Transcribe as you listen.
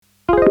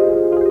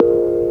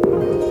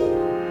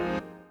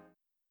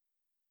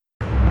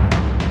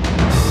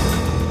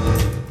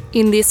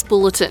In this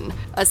bulletin,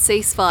 a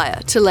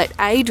ceasefire to let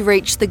aid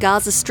reach the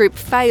Gaza Strip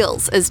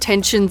fails as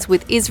tensions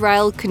with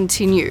Israel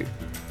continue.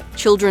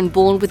 Children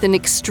born with an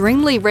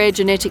extremely rare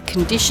genetic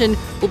condition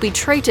will be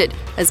treated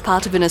as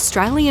part of an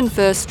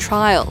Australian-first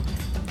trial.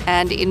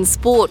 And in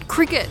sport,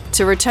 cricket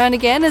to return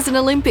again as an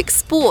Olympic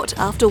sport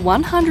after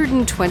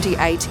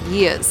 128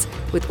 years.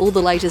 With all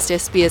the latest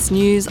SBS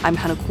news, I'm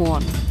Hannah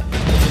Kwan.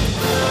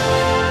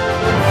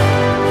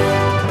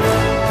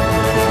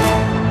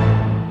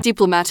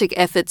 Diplomatic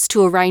efforts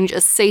to arrange a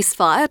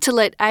ceasefire to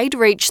let aid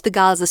reach the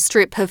Gaza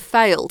Strip have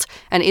failed,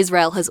 and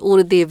Israel has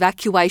ordered the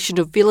evacuation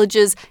of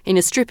villages in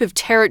a strip of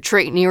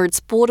territory near its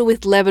border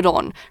with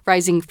Lebanon,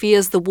 raising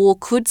fears the war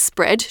could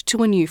spread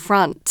to a new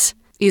front.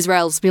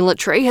 Israel's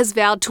military has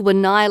vowed to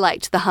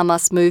annihilate the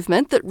Hamas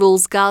movement that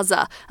rules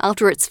Gaza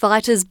after its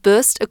fighters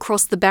burst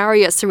across the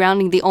barrier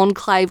surrounding the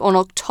enclave on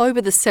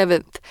October the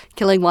 7th,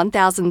 killing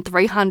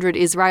 1,300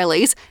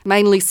 Israelis,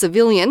 mainly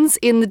civilians,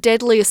 in the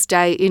deadliest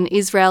day in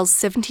Israel's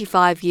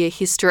 75-year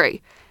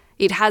history.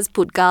 It has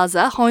put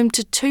Gaza home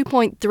to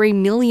 2.3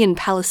 million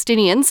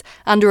Palestinians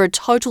under a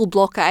total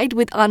blockade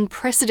with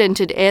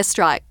unprecedented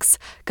airstrikes.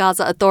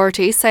 Gaza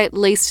authorities say at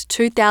least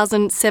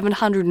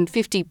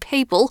 2,750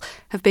 people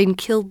have been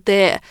killed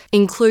there,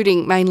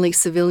 including mainly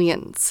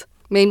civilians.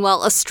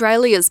 Meanwhile,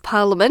 Australia's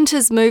parliament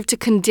has moved to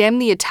condemn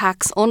the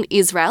attacks on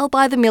Israel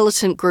by the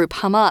militant group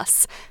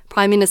Hamas.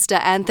 Prime Minister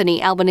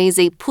Anthony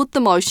Albanese put the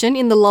motion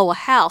in the lower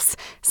house,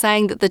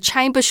 saying that the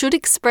chamber should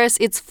express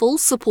its full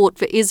support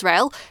for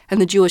Israel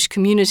and the Jewish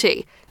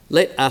community.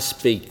 Let us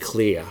be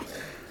clear.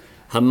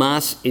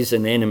 Hamas is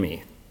an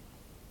enemy,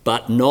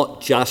 but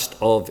not just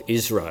of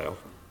Israel.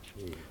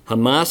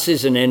 Hamas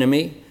is an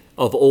enemy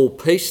of all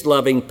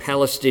peace-loving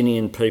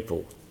Palestinian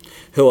people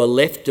who are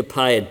left to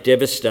pay a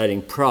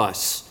devastating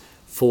price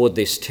for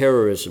this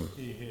terrorism.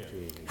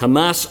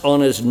 Hamas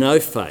honours no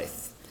faith.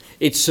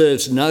 It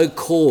serves no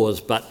cause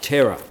but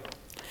terror.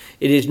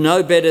 It is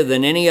no better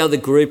than any other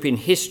group in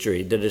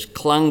history that has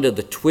clung to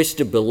the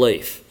twisted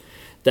belief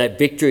that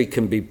victory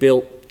can be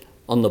built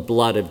on the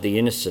blood of the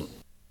innocent.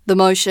 The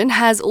motion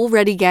has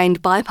already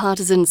gained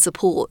bipartisan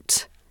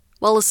support.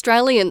 While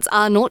Australians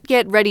are not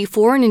yet ready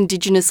for an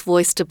Indigenous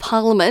voice to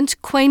Parliament,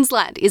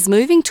 Queensland is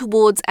moving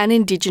towards an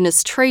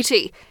Indigenous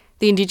treaty.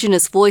 The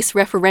Indigenous Voice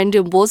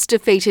referendum was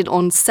defeated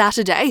on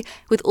Saturday,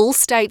 with all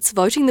states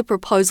voting the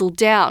proposal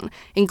down,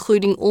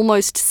 including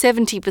almost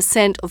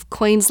 70% of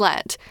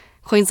Queensland.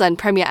 Queensland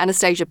Premier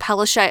Anastasia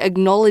Palaszczuk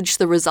acknowledged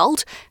the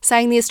result,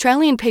 saying the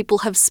Australian people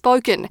have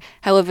spoken.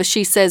 However,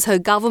 she says her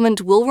government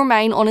will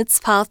remain on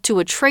its path to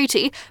a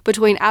treaty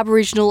between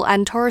Aboriginal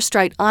and Torres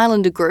Strait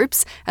Islander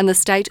groups and the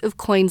state of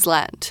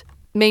Queensland.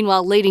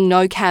 Meanwhile, leading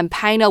No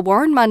campaigner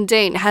Warren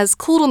Mundine has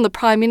called on the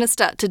Prime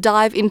Minister to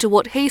dive into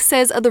what he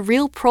says are the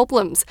real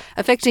problems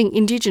affecting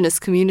Indigenous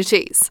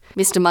communities.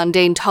 Mr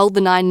Mundine told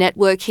the Nine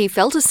Network he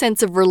felt a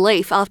sense of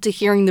relief after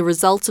hearing the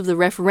results of the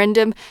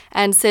referendum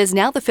and says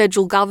now the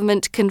federal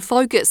government can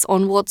focus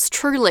on what's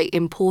truly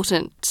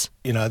important.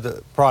 You know,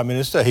 the Prime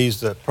Minister, he's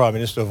the Prime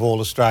Minister of all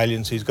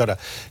Australians. He's got to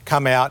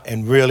come out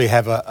and really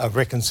have a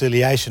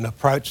reconciliation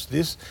approach to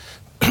this.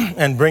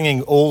 And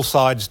bringing all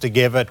sides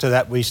together to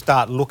that we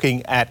start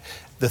looking at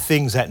the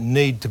things that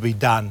need to be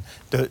done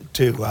to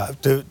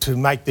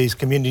make these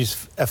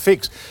communities a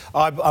fix.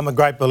 I'm a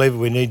great believer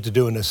we need to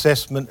do an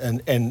assessment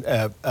and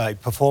a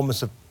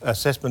performance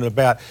assessment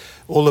about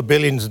all the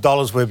billions of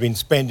dollars we've been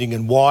spending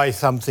and why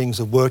some things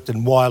have worked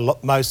and why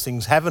most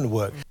things haven't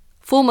worked.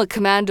 Former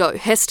Commando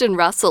Heston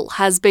Russell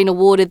has been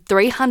awarded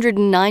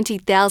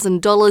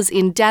 $390,000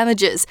 in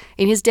damages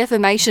in his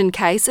defamation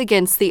case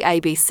against the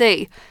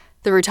ABC.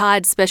 The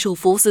retired Special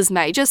Forces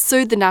Major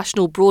sued the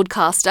national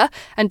broadcaster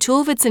and two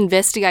of its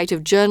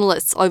investigative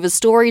journalists over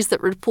stories that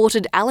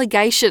reported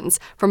allegations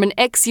from an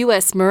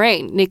ex-US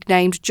Marine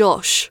nicknamed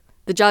Josh.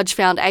 The judge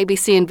found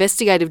ABC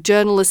investigative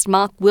journalist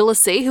Mark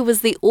Willesee, who was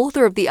the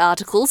author of the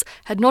articles,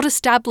 had not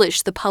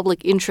established the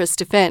public interest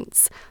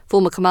defence.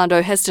 Former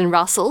Commando Heston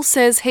Russell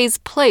says he's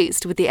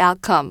pleased with the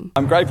outcome.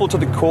 I'm grateful to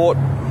the court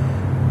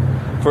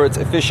for its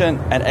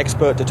efficient and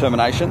expert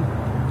determination,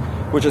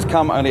 which has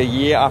come only a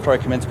year after I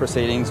commenced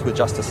proceedings with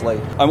Justice Lee.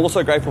 I'm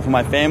also grateful for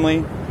my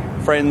family,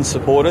 friends,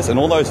 supporters, and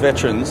all those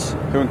veterans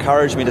who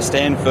encouraged me to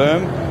stand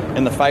firm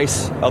in the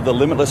face of the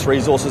limitless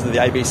resources of the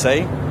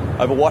ABC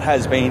over what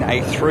has been a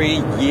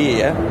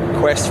 3-year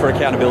quest for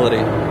accountability.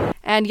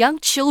 And young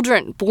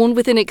children born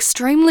with an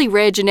extremely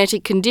rare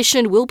genetic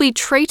condition will be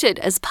treated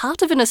as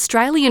part of an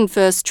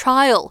Australian-first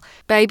trial.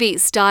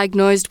 Babies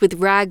diagnosed with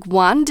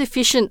RAG1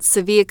 deficient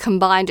severe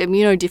combined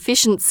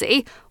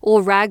immunodeficiency,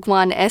 or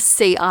RAG1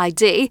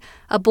 SCID,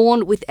 are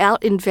born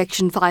without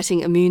infection-fighting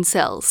immune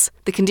cells.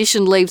 The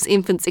condition leaves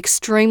infants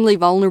extremely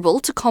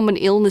vulnerable to common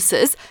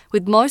illnesses,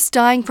 with most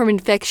dying from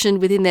infection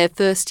within their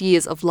first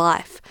years of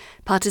life.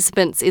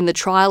 Participants in the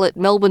trial at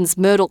Melbourne's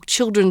Murdoch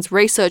Children's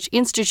Research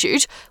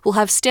Institute will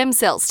have stem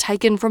cells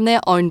taken from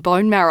their own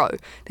bone marrow.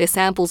 Their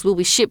samples will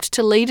be shipped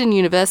to Leiden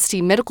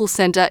University Medical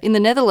Centre in the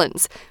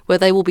Netherlands, where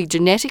they will be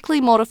genetically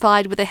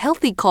modified with a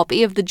healthy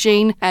copy of the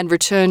gene and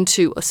returned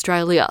to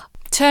Australia.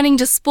 Turning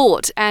to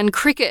sport, and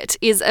cricket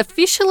is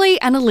officially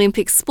an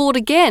Olympic sport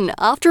again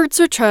after its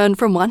return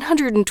from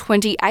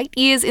 128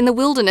 years in the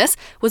wilderness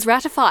was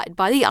ratified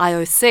by the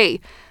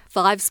IOC.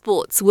 5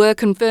 sports were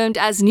confirmed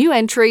as new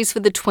entries for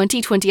the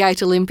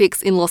 2028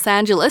 Olympics in Los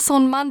Angeles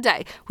on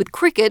Monday, with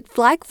cricket,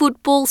 flag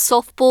football,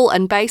 softball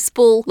and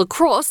baseball,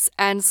 lacrosse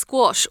and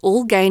squash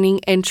all gaining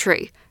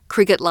entry.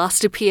 Cricket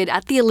last appeared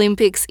at the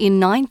Olympics in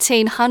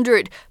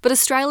 1900, but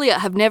Australia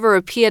have never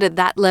appeared at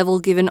that level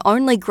given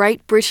only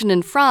Great Britain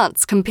and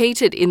France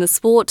competed in the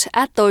sport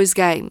at those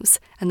games.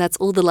 And that's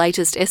all the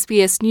latest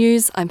SBS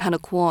News. I'm Hannah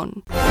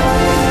Kwan.